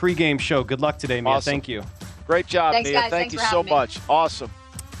 Enjoy the pregame show. Good luck today, Mia. Awesome. Thank you. Great job, Thanks, Mia. guys. Thank Thanks you for so having me. much. Awesome.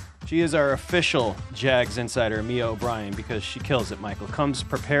 She is our official Jags insider, Mia O'Brien, because she kills it, Michael. Comes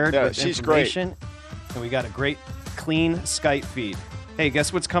prepared with she's information. great. And we got a great, clean Skype feed. Hey,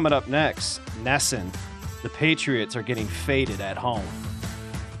 guess what's coming up next? Nesson. The Patriots are getting faded at home.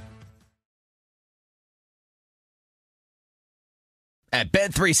 At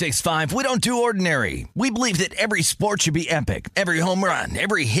Bet365, we don't do ordinary. We believe that every sport should be epic. Every home run,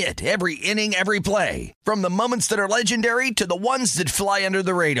 every hit, every inning, every play. From the moments that are legendary to the ones that fly under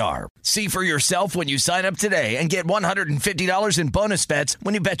the radar. See for yourself when you sign up today and get $150 in bonus bets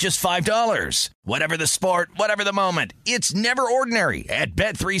when you bet just $5. Whatever the sport, whatever the moment, it's never ordinary at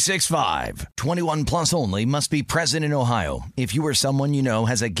Bet365. 21 plus only. Must be present in Ohio. If you or someone you know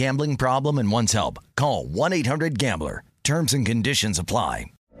has a gambling problem and wants help, call 1-800-GAMBLER. Terms and conditions apply.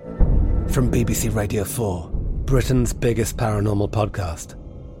 From BBC Radio 4, Britain's biggest paranormal podcast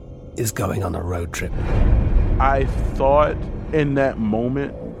is going on a road trip. I thought in that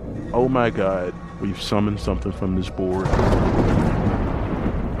moment, oh my God, we've summoned something from this board.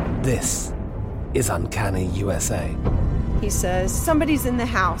 This is Uncanny USA. He says, somebody's in the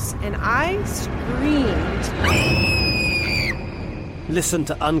house, and I screamed. Listen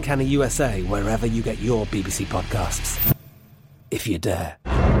to Uncanny USA wherever you get your BBC podcasts, if you dare.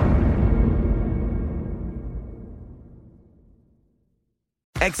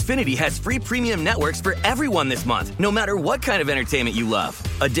 Xfinity has free premium networks for everyone this month, no matter what kind of entertainment you love.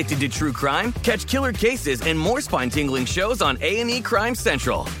 Addicted to true crime? Catch killer cases and more spine-tingling shows on A&E Crime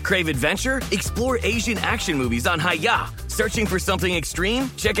Central. Crave adventure? Explore Asian action movies on Hi-YAH. Searching for something extreme?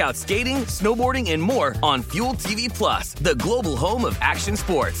 Check out skating, snowboarding, and more on Fuel TV Plus, the global home of action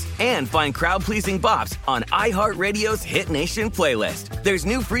sports. And find crowd-pleasing bops on iHeartRadio's Hit Nation playlist. There's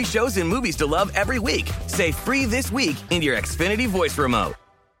new free shows and movies to love every week. Say free this week in your Xfinity voice remote.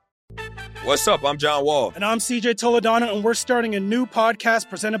 What's up? I'm John Wall. And I'm CJ Toledano, and we're starting a new podcast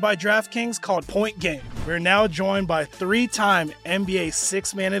presented by DraftKings called Point Game. We're now joined by three-time NBA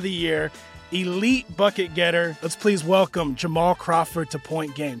Sixth Man of the Year, elite bucket getter. Let's please welcome Jamal Crawford to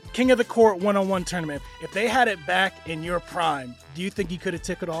Point Game. King of the Court one-on-one tournament. If they had it back in your prime, do you think you could have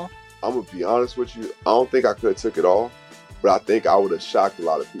took it all? I'm going to be honest with you. I don't think I could have took it all, but I think I would have shocked a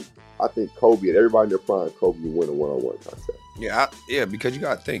lot of people. I think Kobe and everybody in their prime, Kobe would win a one-on-one contest. Yeah, because you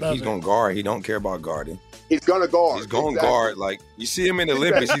got to think. He's going to guard. He don't care about guarding. He's going to guard. He's going to guard. Like, you see him in the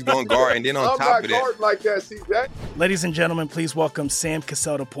Olympics, he's going to guard. And then on top of that. I'm not guarding like that, CJ. Ladies and gentlemen, please welcome Sam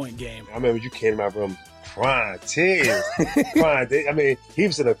Cassell to Point Game. I remember you came to my room crying, tears. Crying. I mean, he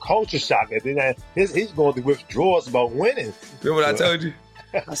was in a culture shock. And then he's going through withdrawals about winning. Remember what I told you?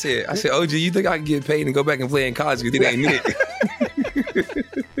 I said, OG, you think I can get paid and go back and play in college because it ain't it?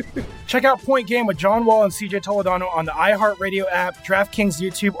 Check out Point Game with John Wall and CJ Toledano on the iHeartRadio app, DraftKings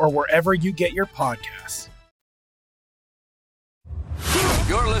YouTube, or wherever you get your podcasts.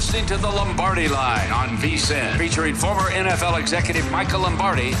 You're listening to The Lombardi Line on VSiN, featuring former NFL executive Michael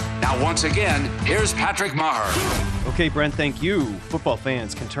Lombardi. Now, once again, here's Patrick Maher. Okay, Brent, thank you. Football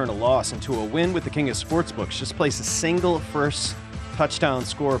fans can turn a loss into a win with the king of sportsbooks. Just place a single first touchdown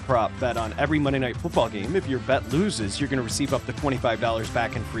score prop bet on every Monday Night Football game. If your bet loses, you're going to receive up to $25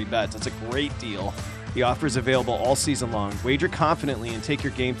 back in free bets. That's a great deal. The offer is available all season long. Wager confidently and take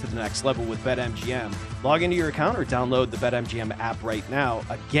your game to the next level with BetMGM. Log into your account or download the BetMGM app right now.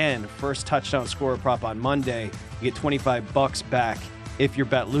 Again, first touchdown score prop on Monday. You get $25 back if your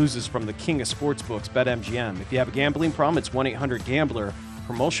bet loses from the king of sportsbooks, BetMGM. If you have a gambling problem, it's 1-800-GAMBLER.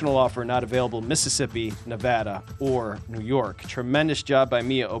 Promotional offer not available in Mississippi, Nevada, or New York. Tremendous job by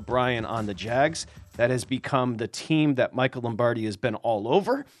Mia O'Brien on the Jags. That has become the team that Michael Lombardi has been all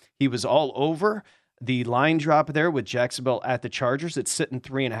over. He was all over the line drop there with Jacksonville at the Chargers. It's sitting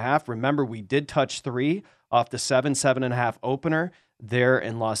 3.5. Remember, we did touch 3 off the 7.5 opener there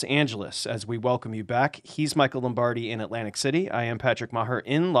in Los Angeles. As we welcome you back, he's Michael Lombardi in Atlantic City. I am Patrick Maher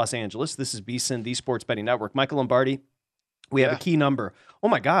in Los Angeles. This is VSiN, the Sports Betting Network. Michael Lombardi, we have a key number. Oh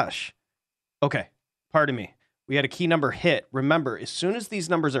my gosh. Okay, pardon me. We had a key number hit. Remember, as soon as these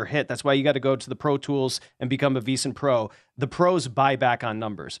numbers are hit, that's why you got to go to the Pro Tools and become a VSiN Pro. The pros buy back on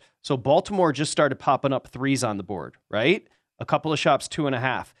numbers. So Baltimore just started popping up 3s on the board, right? A couple of shops,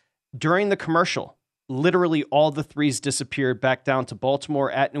 2.5. During the commercial, literally all the 3s disappeared back down to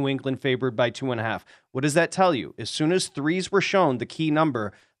Baltimore at New England favored by 2.5. What does that tell you? As soon as 3s were shown, the key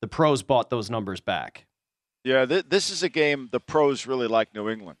number, the pros bought those numbers back. Yeah, this is a game the pros really like New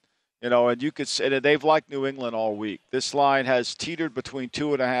England. You know, and you could say that they've liked New England all week. This line has teetered between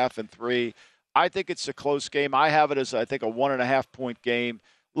 2.5 and 3. I think it's a close game. I have it as, I think, a 1.5-point game.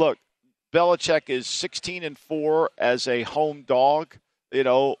 Look, Belichick is 16-4 as a home dog, you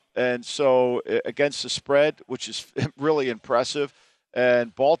know, and so against the spread, which is really impressive.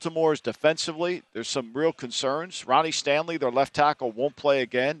 And Baltimore's defensively, there's some real concerns. Ronnie Stanley, their left tackle, won't play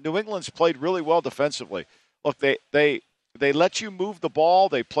again. New England's played really well defensively. Look, they let you move the ball.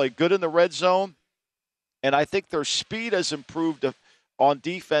 They play good in the red zone. And I think their speed has improved on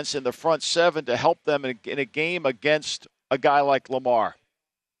defense in the front 7 to help them in a game against a guy like Lamar.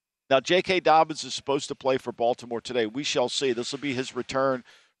 Now, J.K. Dobbins is supposed to play for Baltimore today. We shall see. This will be his return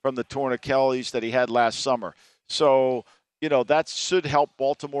from the torn Achilles that he had last summer. So, you know, that should help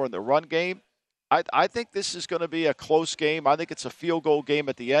Baltimore in the run game. I think this is going to be a close game. I think it's a field goal game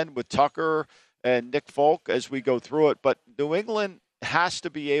at the end with Tucker and Nick Folk as we go through it. But New England has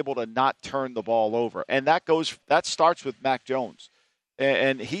to be able to not turn the ball over. And that starts with Mac Jones.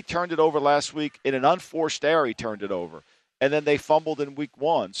 And he turned it over last week in an unforced error. He turned it over. And then they fumbled in week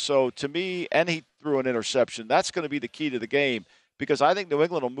 1. So to me, and he threw an interception. That's going to be the key to the game because I think New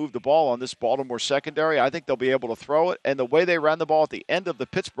England will move the ball on this Baltimore secondary. I think they'll be able to throw it. And the way they ran the ball at the end of the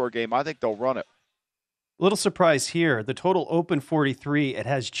Pittsburgh game, I think they'll run it. Little surprise here. The total open 43. It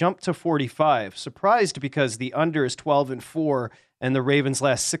has jumped to 45. Surprised because the under is 12-4 and the Ravens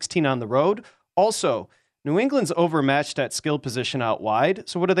last 16 on the road. Also, New England's overmatched at skill position out wide.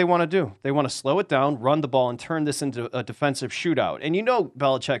 So what do they want to do? They want to slow it down, run the ball, and turn this into a defensive shootout. And you know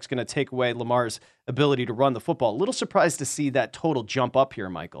Belichick's going to take away Lamar's ability to run the football. A little surprised to see that total jump up here,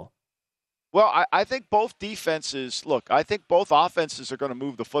 Michael. Well, I think both defenses, I think both offenses are going to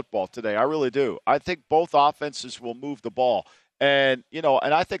move the football today. I really do. I think both offenses will move the ball. And,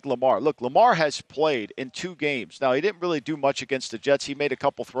 and I think Lamar has played in 2 games. Now, he didn't really do much against the Jets. He made a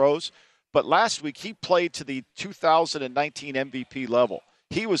couple throws. But last week, he played to the 2019 MVP level.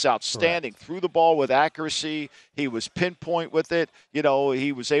 He was outstanding. Correct. Threw the ball with accuracy. He was pinpoint with it.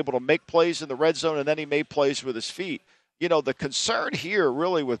 He was able to make plays in the red zone, and then he made plays with his feet. The concern here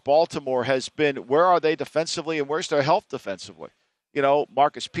really with Baltimore has been where are they defensively and where's their health defensively?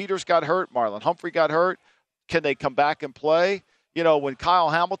 Marcus Peters got hurt. Marlon Humphrey got hurt. Can they come back and play? When Kyle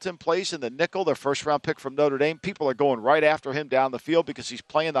Hamilton plays in the nickel, their first-round pick from Notre Dame, people are going right after him down the field because he's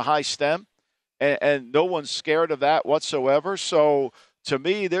playing the high stem, and no one's scared of that whatsoever. So, to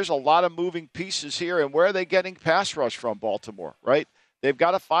me, there's a lot of moving pieces here, and where are they getting pass rush from, Baltimore, right? They've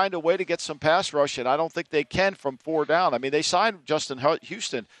got to find a way to get some pass rush, and I don't think they can from 4 down. I mean, they signed Justin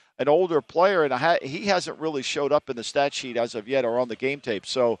Houston, an older player, and he hasn't really showed up in the stat sheet as of yet or on the game tape.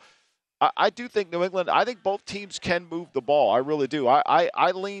 So, I do think New England, I think both teams can move the ball. I really do.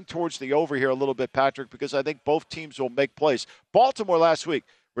 I lean towards the over here a little bit, Patrick, because I think both teams will make plays. Baltimore last week,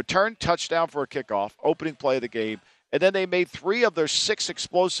 returned touchdown for a kickoff, opening play of the game, and then they made 3 of their 6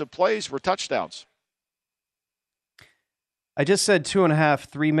 explosive plays were touchdowns. I just said 2.5,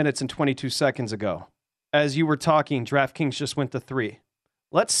 3 minutes and 22 seconds ago. As you were talking, DraftKings just went to 3.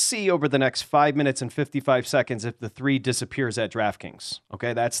 Let's see over the next 5 minutes and 55 seconds if the 3 disappears at DraftKings.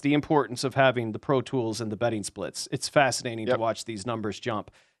 Okay, that's the importance of having the Pro Tools and the betting splits. It's fascinating to watch these numbers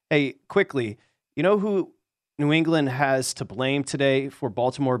jump. Hey, quickly, you know who New England has to blame today for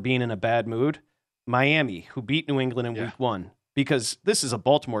Baltimore being in a bad mood? Miami, who beat New England in week 1. Because this is a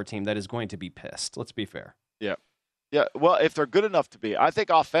Baltimore team that is going to be pissed. Let's be fair. Yeah. Yeah, well, if they're good enough to be. I think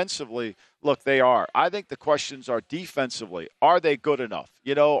offensively, they are. I think the questions are defensively. Are they good enough?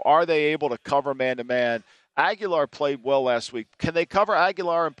 Are they able to cover man-to-man? Aguilar played well last week. Can they cover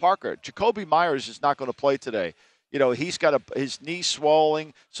Aguilar and Parker? Jacoby Myers is not going to play today. He's got his knee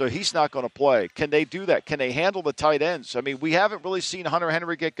swelling, so he's not going to play. Can they do that? Can they handle the tight ends? I mean, we haven't really seen Hunter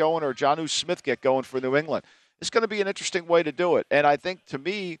Henry get going or Jonnu Smith get going for New England. It's going to be an interesting way to do it. And I think, to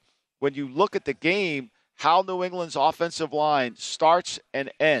me, when you look at the game, how New England's offensive line starts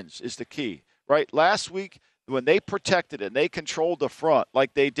and ends is the key, right? Last week, when they protected it and they controlled the front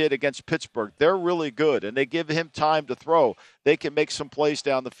like they did against Pittsburgh, they're really good, and they give him time to throw. They can make some plays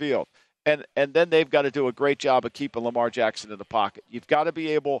down the field. And then they've got to do a great job of keeping Lamar Jackson in the pocket. You've got to be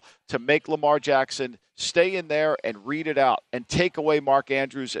able to make Lamar Jackson stay in there and read it out and take away Mark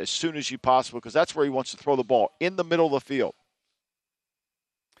Andrews as soon as you possible, because that's where he wants to throw the ball, in the middle of the field.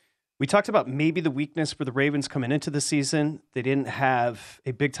 We talked about maybe the weakness for the Ravens coming into the season. They didn't have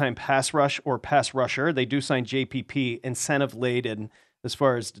a big-time pass rush or pass rusher. They do sign JPP, incentive laden as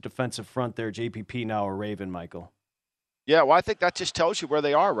far as the defensive front there. JPP now a Raven, Michael. Yeah, well, I think that just tells you where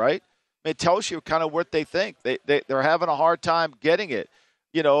they are, right? I mean, it tells you kind of what they think. They're having a hard time getting it.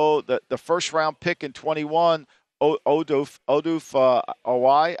 The first-round pick in 21, Oduf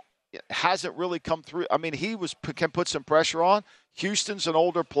Owai, hasn't really come through. I mean, can put some pressure on. Houston's an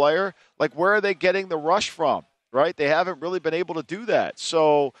older player. Where are they getting the rush from, right? They haven't really been able to do that.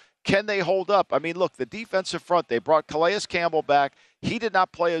 So can they hold up? I mean, look, the defensive front, they brought Calais Campbell back. He did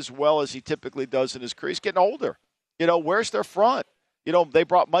not play as well as he typically does in his career. He's getting older. Where's their front? They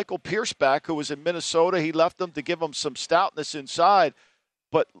brought Michael Pierce back, who was in Minnesota. He left them to give them some stoutness inside.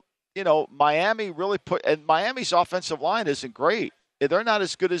 But, Miami really and Miami's offensive line isn't great. They're not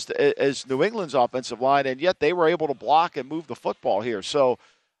as good as New England's offensive line, and yet they were able to block and move the football here. So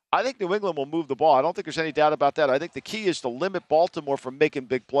I think New England will move the ball. I don't think there's any doubt about that. I think the key is to limit Baltimore from making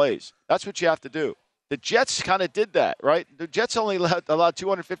big plays. That's what you have to do. The Jets kind of did that, right? The Jets only allowed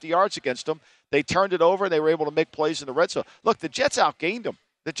 250 yards against them. They turned it over, and they were able to make plays in the red zone. Look, the Jets outgained them.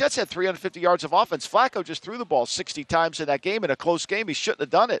 The Jets had 350 yards of offense. Flacco just threw the ball 60 times in that game. In a close game, he shouldn't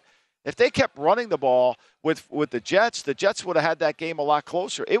have done it. If they kept running the ball with the Jets would have had that game a lot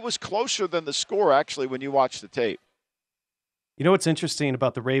closer. It was closer than the score, actually, when you watch the tape. You know what's interesting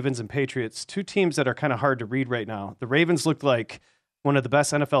about the Ravens and Patriots? 2 teams that are kind of hard to read right now. The Ravens looked like one of the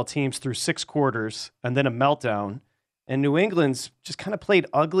best NFL teams through 6 quarters and then a meltdown. And New England's just kind of played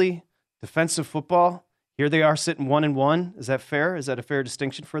ugly defensive football. Here they are sitting 1-1. Is that fair? Is that a fair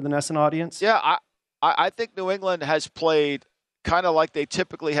distinction for the Nesson audience? Yeah, I think New England has played kind of like they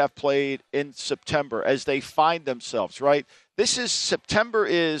typically have played in September as they find themselves, right? September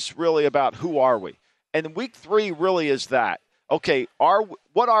is really about who are we? And week 3 really is that. Okay,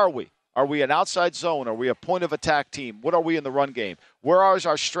 what are we? Are we an outside zone? Are we a point of attack team? What are we in the run game? Where are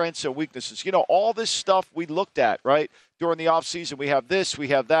our strengths and weaknesses? All this stuff we looked at, right? During the offseason, we have this, we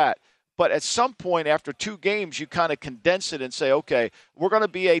have that. But at some point after 2 games, you kind of condense it and say, okay, we're going to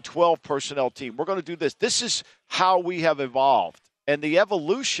be a 12 personnel team. We're going to do this. This is how we have evolved. And the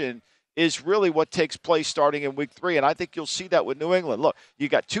evolution is really what takes place starting in week 3. And I think you'll see that with New England. Look, you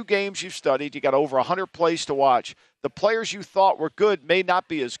got 2 games you've studied. You got over 100 plays to watch. The players you thought were good may not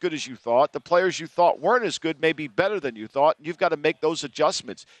be as good as you thought. The players you thought weren't as good may be better than you thought. You've got to make those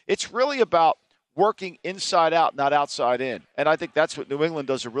adjustments. It's really about working inside out, not outside in. And I think that's what New England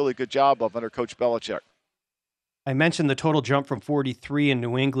does a really good job of under Coach Belichick. I mentioned the total jump from 43 in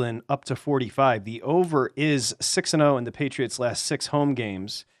New England up to 45. The over is 6-0 in the Patriots' last 6 home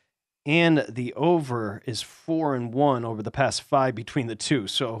games, and the over is 4-1 over the past 5 between the two.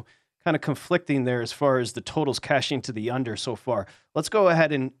 So kind of conflicting there as far as the totals cashing to the under so far. Let's go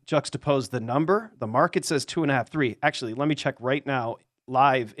ahead and juxtapose the number. The market says 2.5, 3. Actually, let me check right now,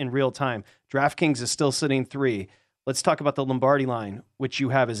 live in real time. DraftKings is still sitting 3. Let's talk about the Lombardi line, which you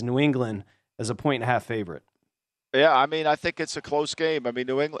have as New England as a 1.5 favorite. Yeah, I mean, I think it's a close game. I mean,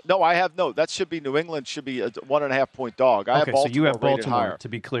 New England. No, that should be New England should be a 1.5 point dog. I have Baltimore, so you have Baltimore higher. To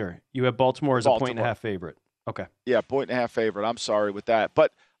be clear. You have Baltimore as a 1.5 favorite. Okay. Yeah, 1.5 favorite. I'm sorry with that.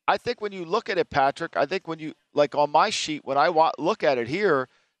 But I think when you look at it, Patrick, I think when you, like on my sheet, when I look at it here,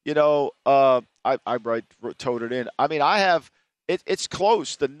 I towed it in. I mean, I have, it's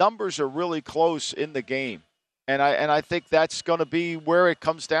close. The numbers are really close in the game. And I think that's going to be where it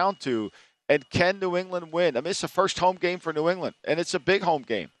comes down to. And can New England win? I mean, it's the first home game for New England, and it's a big home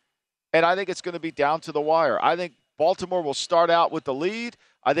game. And I think it's going to be down to the wire. I think Baltimore will start out with the lead.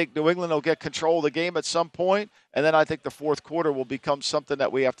 I think New England will get control of the game at some point, and then I think the fourth quarter will become something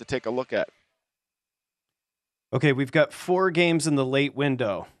that we have to take a look at. Okay, we've got 4 games in the late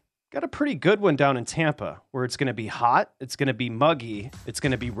window. Got a pretty good one down in Tampa, where it's going to be hot, it's going to be muggy, it's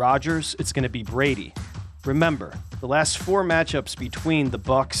going to be Rodgers, it's going to be Brady. Remember, the last 4 matchups between the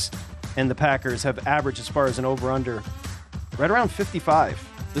Bucs and the Packers have averaged, as far as an over-under, right around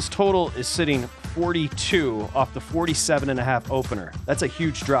 55. This total is sitting 42 off the 47.5 opener. That's a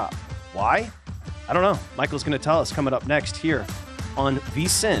huge drop. Why? I don't know. Michael's going to tell us coming up next here on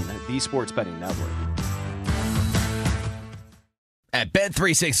VSiN, the Sports Betting Network. At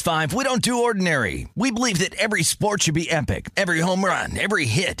Bet365, we don't do ordinary. We believe that every sport should be epic. Every home run, every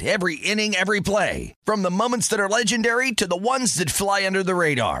hit, every inning, every play. From the moments that are legendary to the ones that fly under the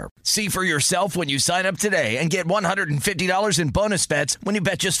radar. See for yourself when you sign up today and get $150 in bonus bets when you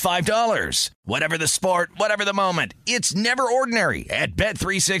bet just $5. Whatever the sport, whatever the moment, it's never ordinary at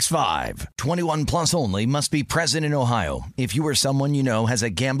Bet365. 21 plus only. Must be present in Ohio. If you or someone you know has a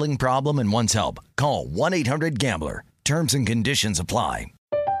gambling problem and wants help, call 1-800-GAMBLER. Terms and conditions apply.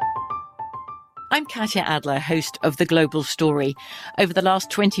 I'm Katya Adler, host of The Global Story. Over the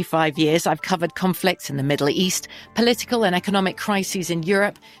last 25 years, I've covered conflicts in the Middle East, political and economic crises in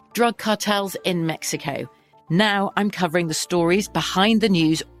Europe, drug cartels in Mexico. Now I'm covering the stories behind the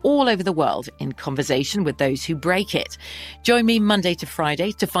news all over the world in conversation with those who break it. Join me Monday to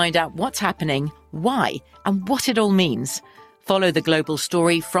Friday to find out what's happening, why, and what it all means. Follow The Global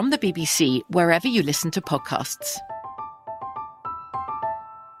Story from the BBC wherever you listen to podcasts.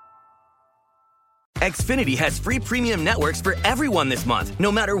 Xfinity has free premium networks for everyone this month,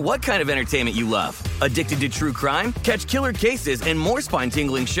 no matter what kind of entertainment you love. Addicted to true crime? Catch killer cases and more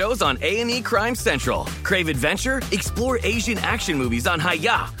spine-tingling shows on A&E Crime Central. Crave adventure? Explore Asian action movies on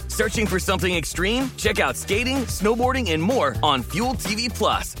Hi-YAH. Searching for something extreme? Check out skating, snowboarding, and more on Fuel TV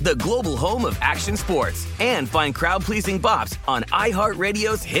Plus, the global home of action sports. And find crowd-pleasing bops on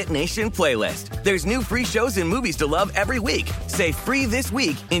iHeartRadio's Hit Nation playlist. There's new free shows and movies to love every week. Say free this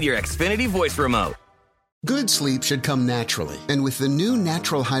week in your Xfinity voice remote. Good sleep should come naturally, and with the new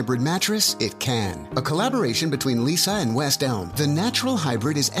Natural Hybrid mattress, it can. A collaboration between Lisa and West Elm, the Natural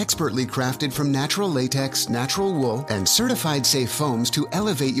Hybrid is expertly crafted from natural latex, natural wool, and certified safe foams to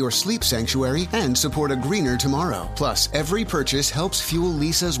elevate your sleep sanctuary and support a greener tomorrow. Plus, every purchase helps fuel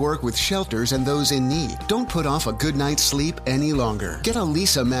Lisa's work with shelters and those in need. Don't put off a good night's sleep any longer. Get a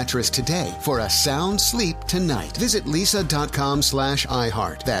Lisa mattress today for a sound sleep tonight. Visit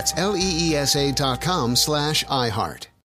lisa.com/iHeart. That's LEESA.com/iHeart.